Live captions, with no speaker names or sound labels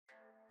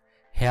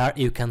Here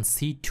you can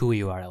see two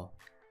URL.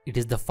 It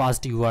is the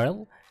first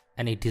URL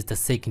and it is the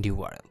second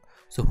URL.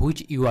 So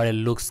which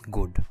URL looks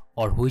good,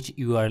 or which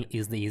URL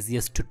is the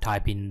easiest to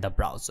type in the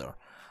browser?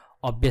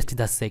 Obviously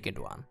the second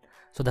one.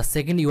 So the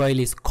second URL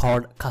is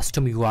called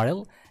custom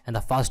URL and the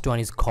first one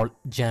is called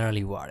general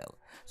URL.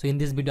 So in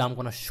this video I'm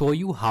gonna show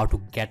you how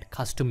to get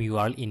custom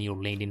URL in your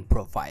LinkedIn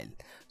profile.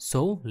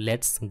 So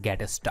let's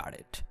get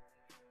started.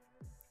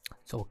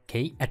 So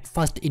okay, at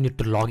first you need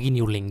to log in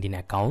your LinkedIn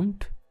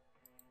account.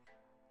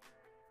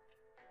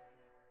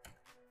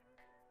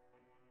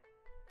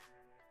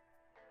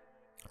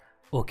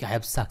 Okay, I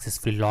have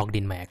successfully logged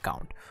in my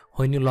account.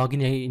 When you log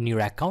in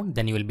your account,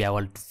 then you will be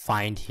able to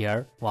find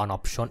here one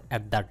option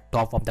at the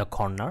top of the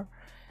corner,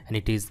 and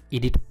it is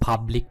edit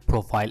public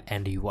profile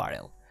and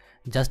URL.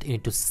 Just you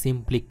need to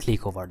simply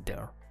click over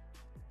there.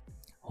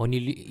 When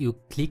you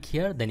click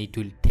here, then it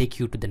will take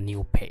you to the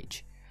new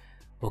page.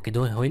 Okay,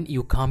 then when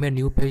you come a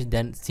new page,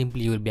 then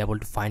simply you will be able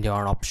to find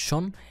your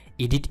option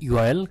edit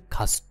URL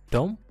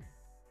custom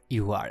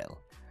URL.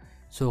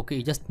 So okay,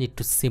 you just need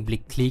to simply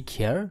click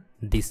here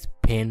this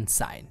pen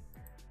sign.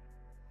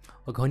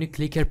 Okay, when you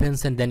click here pen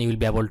sign, then you will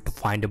be able to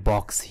find a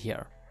box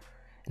here,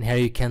 and here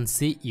you can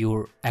see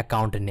your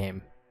account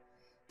name.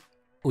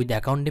 With the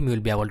account name you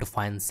will be able to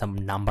find some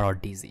number or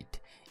digit.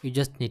 You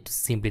just need to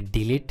simply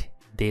delete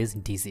this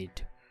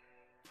digit.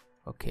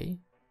 Okay,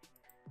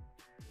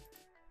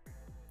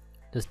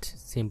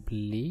 just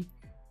simply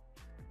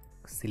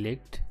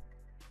select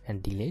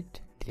and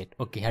delete.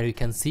 Okay, here you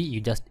can see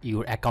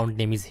your account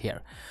name is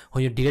here.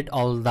 When you delete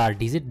all the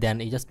digit, then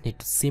you just need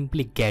to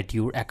simply get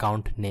your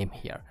account name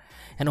here.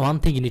 And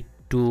one thing you need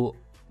to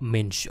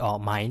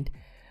mind,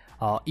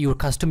 your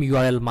custom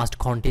URL must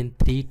contain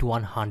 3 to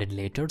 100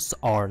 letters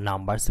or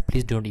numbers.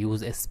 Please don't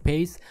use a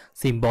space,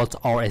 symbols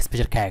or a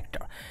special character.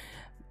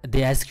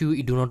 They ask you,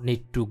 you do not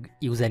need to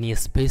use any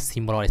space,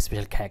 symbol or a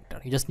special character.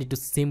 You just need to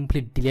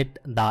simply delete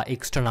the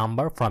extra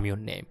number from your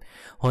name.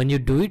 When you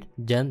do it,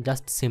 then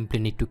just simply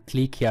need to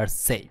click here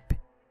save.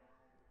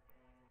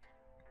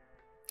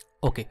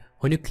 Okay,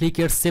 when you click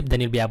here save,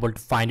 then you'll be able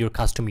to find your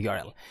custom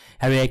URL.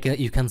 Here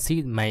you can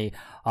see my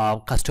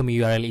custom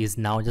URL is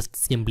now just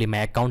simply my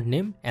account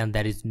name, and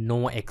there is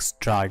no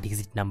extra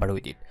digit number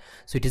with it.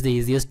 So it is the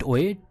easiest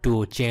way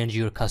to change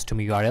your custom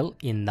URL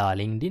in the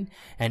LinkedIn,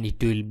 and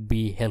it will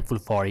be helpful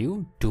for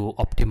you to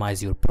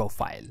optimize your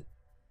profile.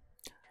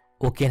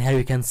 Okay, and here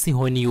you can see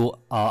when you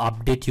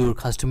update your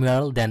custom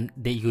URL, then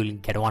you will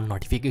get one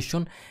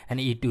notification,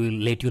 and it will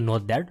let you know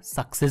that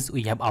success,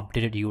 we have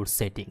updated your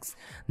settings.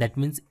 That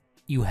means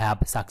you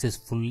have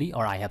successfully,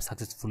 or I have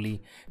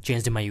successfully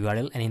changed my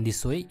URL, and in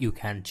this way you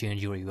can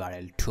change your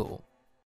URL too.